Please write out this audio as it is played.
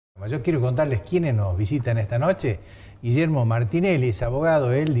Yo quiero contarles quiénes nos visitan esta noche. Guillermo Martinelli es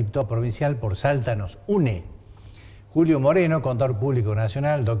abogado, él, diputado provincial por Salta, nos une. Julio Moreno, contador público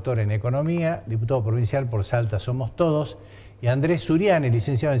nacional, doctor en economía, diputado provincial por Salta Somos Todos. Y Andrés Suriani,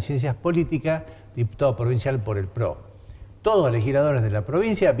 licenciado en Ciencias Políticas, diputado provincial por el PRO. Todos legisladores de la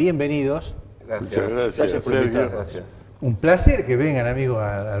provincia, bienvenidos. Gracias. Muchas gracias. Gracias por invitarnos. Gracias. Un placer que vengan, amigos,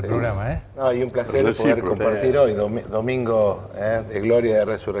 al programa. No, y un placer poder compartir hoy, domingo de gloria de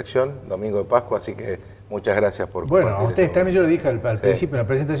resurrección, domingo de Pascua, así que muchas gracias por compartir. Bueno, a ustedes también, yo lo dije al principio, en la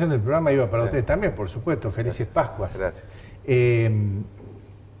presentación del programa, iba para ustedes también, por supuesto. Felices Pascuas. Gracias.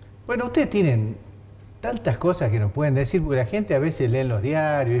 Bueno, ustedes tienen tantas cosas que nos pueden decir, porque la gente a veces lee en los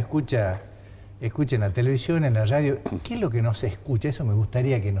diarios, escucha en la televisión, en la radio. ¿Qué es lo que no se escucha? Eso me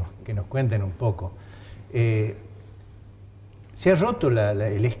gustaría que nos cuenten un poco. Se ha roto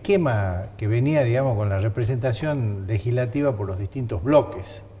el esquema que venía, digamos, con la representación legislativa por los distintos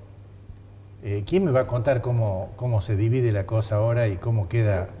bloques. ¿Quién me va a contar cómo se divide la cosa ahora y cómo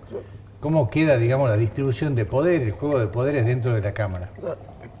queda, digamos, la distribución de poder, el juego de poderes dentro de la Cámara?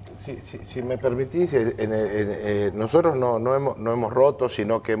 Si me permitís, nosotros no hemos roto,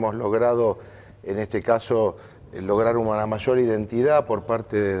 sino que hemos logrado, en este caso, lograr una mayor identidad por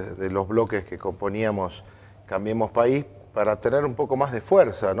parte de los bloques que componíamos Cambiemos País, para tener un poco más de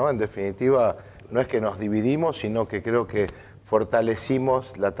fuerza, ¿no? En definitiva, no es que nos dividimos, sino que creo que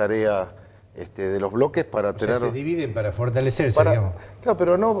fortalecimos la tarea de los bloques para tener... Se dividen para fortalecerse, digamos. Claro,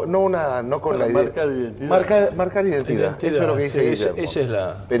 pero no con la idea... Marcar identidad. Marcar identidad. Eso es lo que dice Guillermo. Esa es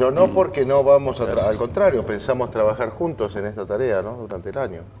la... Pero no porque no vamos a... Al contrario, pensamos trabajar juntos en esta tarea, ¿no? Durante el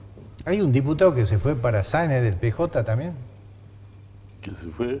año. ¿Hay un diputado que se fue para Sáenz del PJ también? ¿Que se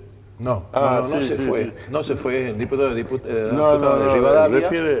fue? No, sí, se fue. Sí. No se fue, el diputado de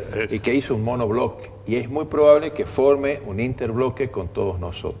Rivadavia, y que hizo un monobloque. Y es muy probable que forme un interbloque con todos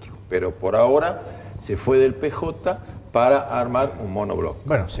nosotros. Pero por ahora se fue del PJ para armar un monobloque.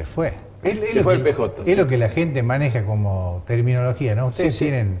 Bueno, se fue. Se fue el PJ. Es lo que la gente maneja como terminología, ¿no? Ustedes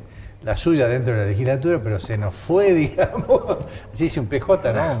tienen la suya dentro de la legislatura, pero se nos fue, digamos, así dice un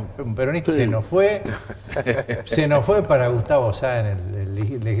PJ, ¿no? Un peronista, se nos fue para Gustavo Sáenz, el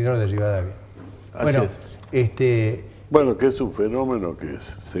legislador de Rivadavia. Bueno, bueno, que es un fenómeno que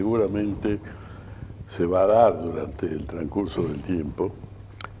seguramente se va a dar durante el transcurso del tiempo,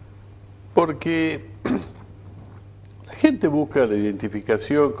 porque la gente busca la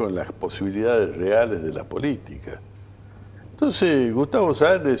identificación con las posibilidades reales de la política. Entonces, Gustavo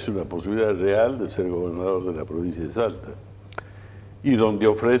Sáenz es una posibilidad real de ser gobernador de la provincia de Salta, y donde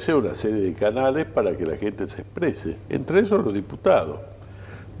ofrece una serie de canales para que la gente se exprese, entre esos los diputados,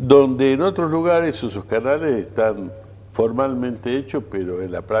 donde en otros lugares esos canales están formalmente hechos, pero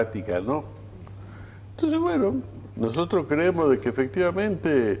en la práctica no. Entonces, bueno, nosotros creemos de que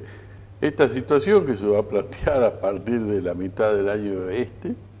efectivamente esta situación que se va a plantear a partir de la mitad del año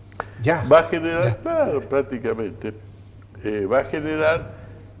va a generar, claro, prácticamente, va a generar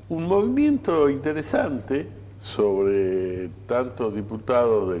un movimiento interesante sobre tantos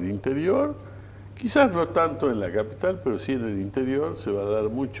diputados del interior, quizás no tanto en la capital, pero sí en el interior se va a dar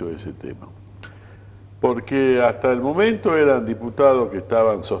mucho ese tema. Porque hasta el momento eran diputados que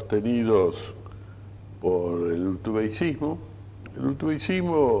estaban sostenidos por el urtubeicismo. El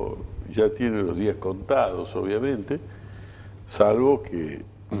urtubeicismo ya tiene los días contados, obviamente, salvo que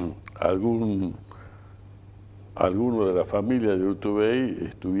alguno de la familia de Urtubey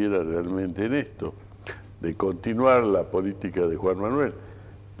estuviera realmente en esto, de continuar la política de Juan Manuel.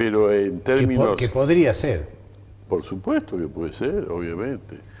 Pero en términos... Que podría ser. Por supuesto que puede ser,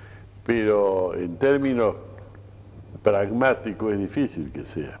 obviamente. Pero en términos pragmáticos es difícil que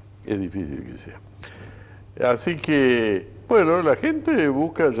sea. Es difícil que sea. Así que, bueno, la gente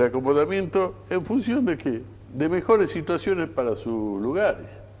busca el reacomodamiento en función de ¿qué? De mejores situaciones para sus lugares.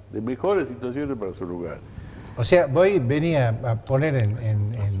 De mejores situaciones para su lugar. O sea, venía a poner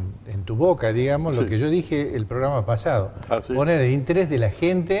en tu boca, digamos, lo que yo dije el programa pasado. Poner el interés de la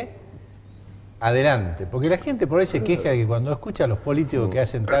gente adelante. Porque la gente por ahí se queja de que cuando escucha a los políticos que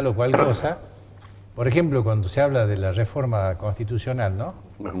hacen tal o cual cosa, por ejemplo, cuando se habla de la reforma constitucional, ¿no?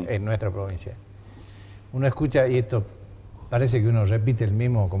 En nuestra provincia. Uno escucha, y esto parece que uno repite el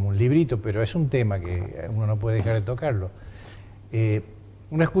mismo como un librito, pero es un tema que uno no puede dejar de tocarlo.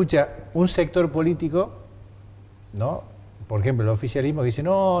 Uno escucha un sector político, ¿no? Por ejemplo, el oficialismo dice,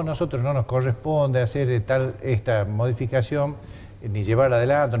 no, nosotros no nos corresponde hacer esta modificación, ni llevarla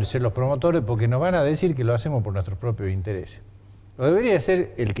adelante, ni ser los promotores, porque nos van a decir que lo hacemos por nuestros propios intereses. Lo debería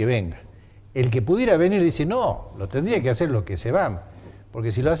hacer el que venga. El que pudiera venir dice, no, lo tendría que hacer los que se van,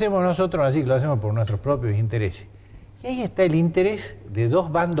 porque si lo hacemos nosotros, así que lo hacemos por nuestros propios intereses. Y ahí está el interés de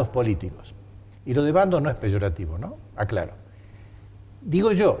dos bandos políticos. Y lo de bandos no es peyorativo, ¿no? Aclaro.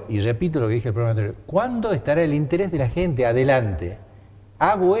 Digo yo, y repito lo que dije el programa anterior, ¿cuándo estará el interés de la gente adelante?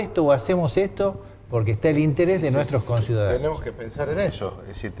 ¿Hago esto o hacemos esto? Porque está el interés de nuestros conciudadanos. Tenemos que pensar en eso, es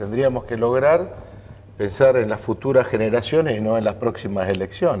decir, tendríamos que lograr pensar en las futuras generaciones y no en las próximas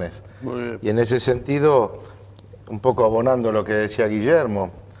elecciones. Y en ese sentido, un poco abonando lo que decía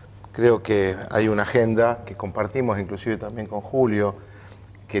Guillermo, creo que hay una agenda que compartimos inclusive también con Julio,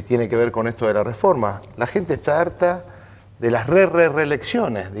 que tiene que ver con esto de la reforma. La gente está harta de las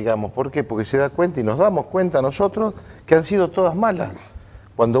reelecciones, digamos. ¿Por qué? Porque se da cuenta y nos damos cuenta nosotros que han sido todas malas.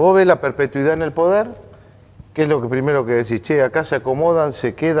 Cuando vos ves la perpetuidad en el poder, ¿qué es lo que primero que decís? Che, acá se acomodan,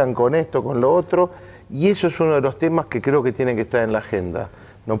 se quedan con esto, con lo otro, y eso es uno de los temas que creo que tienen que estar en la agenda.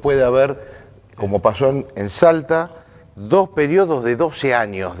 No puede haber, como pasó en Salta, 2 periodos de 12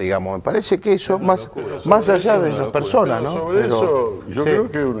 años, digamos. Me parece que eso, más allá de las personas, ¿no? Sobre eso, yo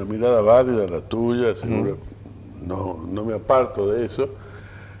creo que es una mirada válida la tuya, seguro, no me aparto de eso.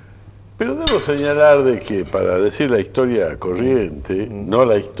 Pero debo señalar de que, para decir la historia corriente, no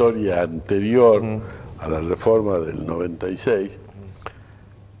la historia anterior a la reforma del 96,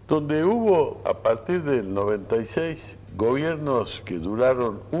 donde hubo, a partir del 96, gobiernos que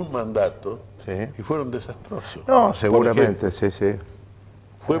duraron un mandato y fueron desastrosos. No, seguramente, sí.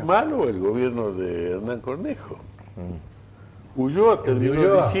 ¿Fue malo el gobierno de Hernán Cornejo? Ulloa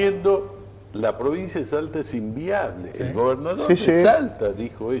terminó diciendo: la provincia de Salta es inviable. El gobernador de Salta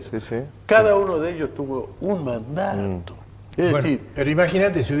dijo eso. Cada uno de ellos tuvo un mandato. Es decir, pero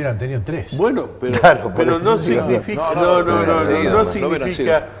imagínate si hubieran tenido 3. Bueno, pero no significa, no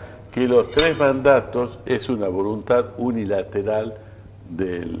significa que los 3 mandatos es una voluntad unilateral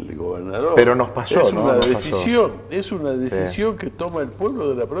del gobernador. Pero nos pasó, es una decisión que toma el pueblo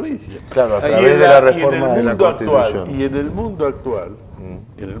de la provincia. Claro, a través de la reforma de la Constitución. Y en el mundo actual,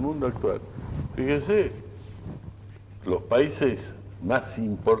 fíjense, los países más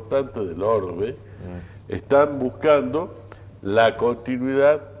importantes del orbe están buscando la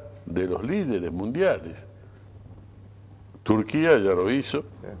continuidad de los líderes mundiales. Turquía ya lo hizo.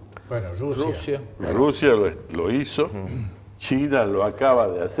 Bueno, Rusia lo hizo. China lo acaba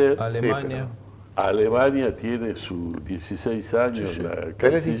de hacer. Alemania tiene sus 16 años.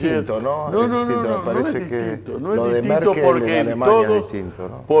 Pero es distinto, ¿no? No, me parece que lo de distinto Merkel en Alemania es distinto,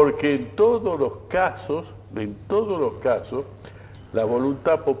 ¿no? Porque en todos los casos, la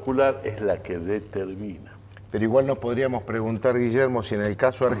voluntad popular es la que determina. Pero igual nos podríamos preguntar, Guillermo, si en el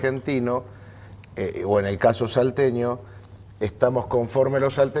caso argentino o en el caso salteño, estamos conformes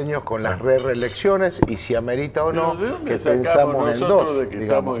los salteños con las reelecciones y si amerita o no que pensamos en 2. De que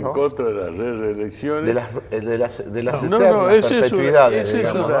digamos, estamos en contra de las reelecciones. De las eternas perpetuidades,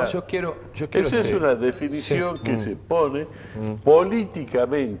 digamos. Esa es una definición que se pone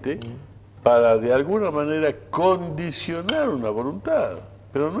políticamente para de alguna manera condicionar una voluntad.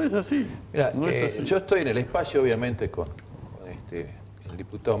 Pero no es así. Mira, yo estoy en el espacio, obviamente, con el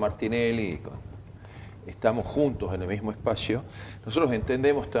diputado Martinelli, estamos juntos en el mismo espacio. Nosotros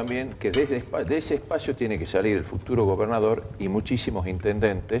entendemos también que de ese espacio tiene que salir el futuro gobernador y muchísimos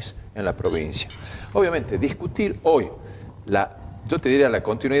intendentes en la provincia. Obviamente, discutir hoy, yo te diría la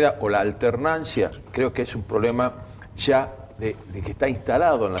continuidad o la alternancia, creo que es un problema ya de que está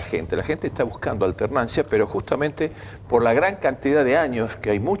instalado en la gente. La gente está buscando alternancia, pero justamente por la gran cantidad de años que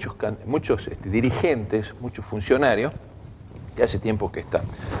hay muchos dirigentes, muchos funcionarios, que hace tiempo que están.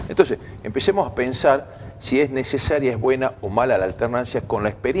 Entonces, empecemos a pensar si es necesaria, es buena o mala la alternancia con la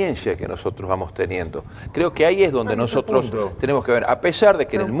experiencia que nosotros vamos teniendo. Creo que ahí es donde nosotros tenemos que ver, a pesar de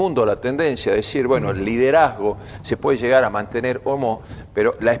que en el mundo la tendencia a decir, bueno, el liderazgo se puede llegar a mantener o no,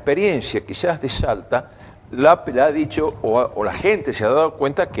 pero la experiencia quizás de Salta la ha dicho, o la gente se ha dado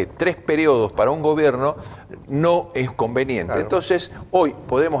cuenta que 3 periodos para un gobierno no es conveniente. Claro. Entonces, hoy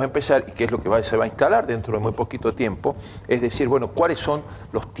podemos empezar, y que es lo que se va a instalar dentro de muy poquito tiempo, es decir, bueno, ¿cuáles son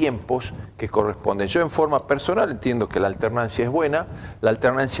los tiempos que corresponden? Yo en forma personal entiendo que la alternancia es buena, la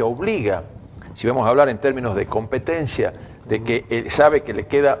alternancia obliga, si vamos a hablar en términos de competencia, de que él sabe que le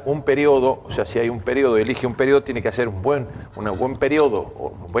queda un periodo, o sea, si hay un periodo, elige un periodo, tiene que hacer un buen periodo,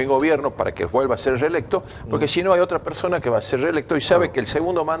 o un buen gobierno para que vuelva a ser reelecto, porque si no hay otra persona que va a ser reelecto y sabe que el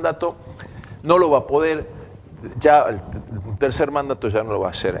segundo mandato no lo va a poder, ya el tercer mandato ya no lo va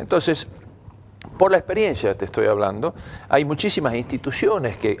a hacer. Entonces, por la experiencia te estoy hablando, hay muchísimas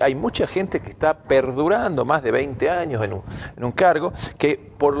instituciones, hay mucha gente que está perdurando más de 20 años en un cargo, que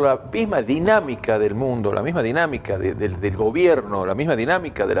por la misma dinámica del mundo, la misma dinámica del gobierno, la misma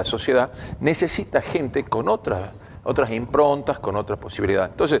dinámica de la sociedad, necesita gente con otras otras improntas, con otras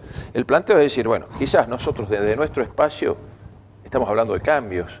posibilidades. Entonces, el planteo es decir, bueno, quizás nosotros desde nuestro espacio estamos hablando de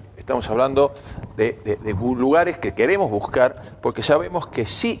cambios, estamos hablando de lugares que queremos buscar porque sabemos que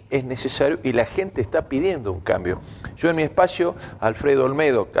sí es necesario y la gente está pidiendo un cambio. Yo en mi espacio, Alfredo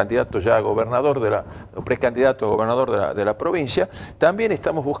Olmedo, candidato ya a gobernador o precandidato a gobernador de la provincia, también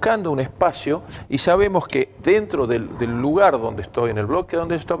estamos buscando un espacio y sabemos que dentro del lugar donde estoy, en el bloque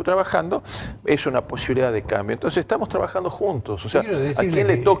donde estoy trabajando, es una posibilidad de cambio. Entonces estamos trabajando juntos, o sea, a quien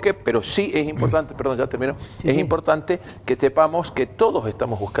le toque, pero sí es importante, perdón, ya termino, es importante que sepamos que todos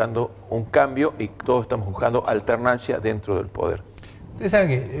estamos buscando un cambio y todos estamos buscando alternancia dentro del poder. Ustedes saben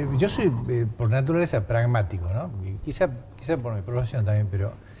que yo soy por naturaleza pragmático, ¿no? Y quizá por mi profesión también,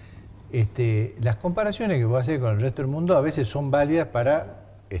 pero las comparaciones que voy a hacer con el resto del mundo a veces son válidas para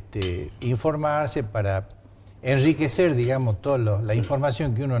informarse, para enriquecer, digamos, toda la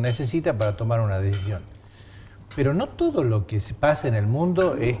información que uno necesita para tomar una decisión. Pero no todo lo que se pasa en el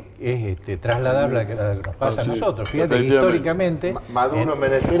mundo es trasladable a lo que nos pasa a nosotros. Fíjate que históricamente, Maduro en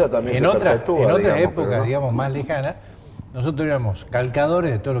Venezuela también en otras épocas, digamos, más lejanas, nosotros éramos calcadores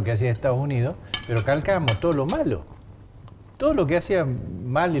de todo lo que hacía Estados Unidos, pero calcábamos todo lo malo. Todo lo que hacía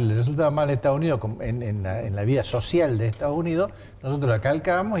mal y le resultaba mal a Estados Unidos en la vida social de Estados Unidos, nosotros la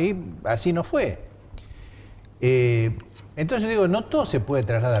calcábamos y así no fue. Entonces yo digo, no todo se puede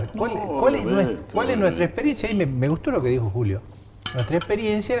trasladar. ¿Cuál es nuestra experiencia? Y me gustó lo que dijo Julio. Nuestra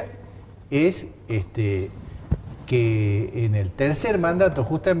experiencia es que en el tercer mandato,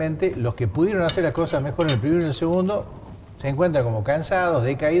 justamente, los que pudieron hacer las cosas mejor en el primero y en el segundo, se encuentran como cansados,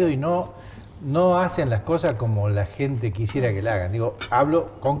 decaídos y no hacen las cosas como la gente quisiera que la hagan. Digo, hablo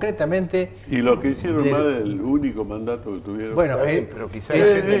concretamente... Y lo que hicieron más del único mandato que tuvieron. Bueno, pero quizás la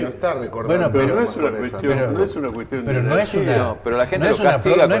gente no está recordando. Bueno, pero no es una cuestión pero no es una... No, pero la gente lo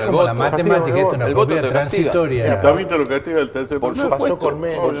castiga con el voto. No es como la matemática, esto es una propiedad transitoria. También te lo castiga el tercer mandato. Nos pasó con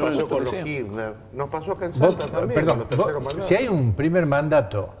Menem, nos pasó con los Kirchner, nos pasó acá en Salta también. Perdón, si hay un primer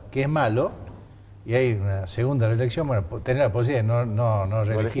mandato que es malo y hay una segunda reelección, bueno, tener la posibilidad de no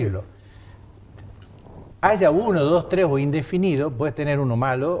reelegirlo. Haya uno, dos, tres o indefinido, puedes tener uno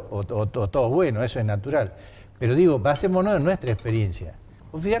malo o todos buenos, eso es natural. Pero digo, basémonos en nuestra experiencia.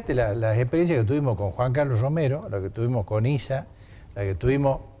 Pues fíjate las experiencias que tuvimos con Juan Carlos Romero, la que tuvimos con Isa, la que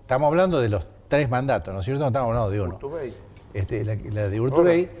tuvimos, estamos hablando de los 3 mandatos, ¿no es cierto? No estamos hablando de uno. La de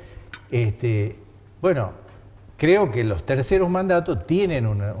Urtubey. Bueno, creo que los terceros mandatos tienen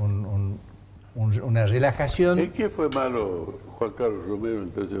una relajación. ¿En qué fue malo Juan Carlos Romero en el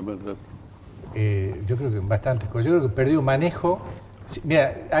tercer mandato? Yo creo que en bastantes cosas. Yo creo que perdió manejo.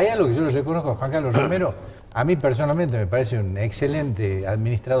 Mira, hay algo que yo lo reconozco a Juan Carlos Romero. A mí personalmente me parece un excelente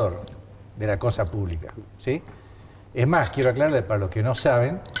administrador de la cosa pública, ¿sí? Es más, quiero aclarar para los que no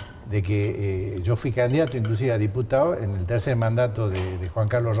saben, de que yo fui candidato inclusive a diputado en el tercer mandato de Juan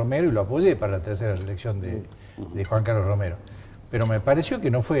Carlos Romero y lo apoyé para la tercera elección de Juan Carlos Romero. Pero me pareció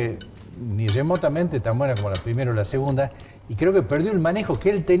que no fue ni remotamente tan buena como la primera o la segunda, y creo que perdió el manejo que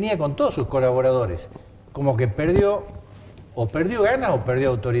él tenía con todos sus colaboradores. Como que perdió ganas o perdió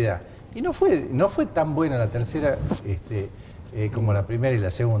autoridad. Y no fue tan buena la tercera como la primera y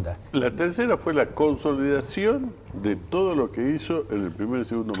la segunda. La tercera fue la consolidación de todo lo que hizo en el primer y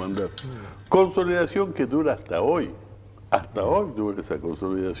segundo mandato. Consolidación que dura hasta hoy. Hasta hoy tuvo esa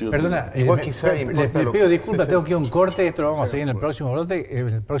consolidación. Perdona, les pido disculpas, tengo que ir a un corte, esto lo vamos a seguir en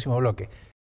el próximo bloque.